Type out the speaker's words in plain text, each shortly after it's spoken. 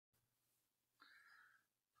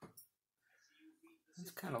It's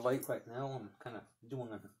kind of late right now. I'm kind of doing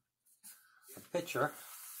a picture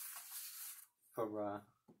for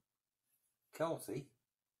Kelsey.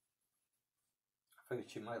 I figured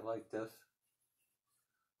she might like this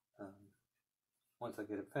once I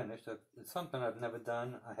get it finished. It's something I've never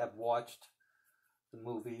done. I have watched the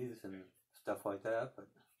movies and stuff like that, but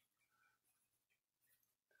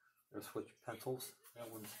there's switch pencils. That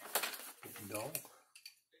one's getting dull.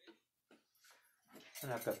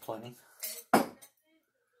 And I've got plenty.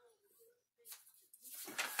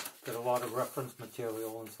 Got a lot of reference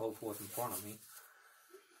material and so forth in front of me,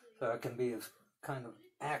 so I can be as kind of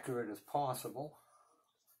accurate as possible.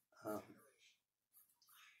 I'm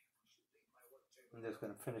just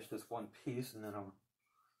going to finish this one piece and then I'll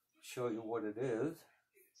show you what it is.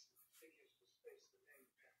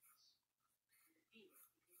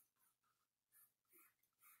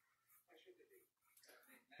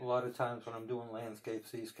 A lot of times when I'm doing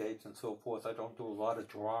landscapes, seascapes and so forth, I don't do a lot of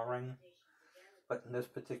drawing. But in this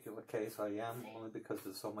particular case, I am, only because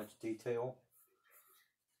there's so much detail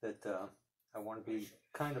that I want to be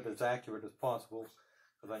kind of as accurate as possible,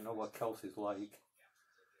 because I know what Kelsey's like.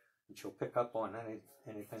 And she'll pick up on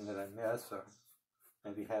anything that I miss or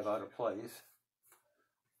maybe have out of place.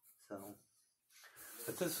 So,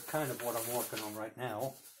 but this is kind of what I'm working on right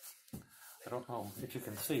now. I don't know if you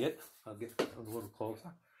can see it. I'll get a little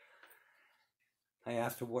closer. I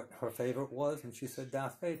asked her what her favorite was, and she said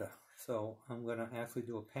Darth Vader. So I'm going to actually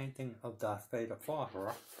do a painting of Darth Vader for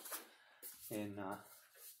her, and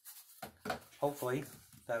hopefully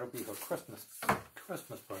that'll be her Christmas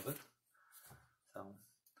present. So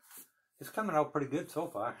it's coming out pretty good so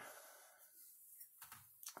far.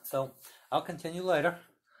 So I'll continue later.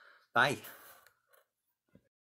 Bye.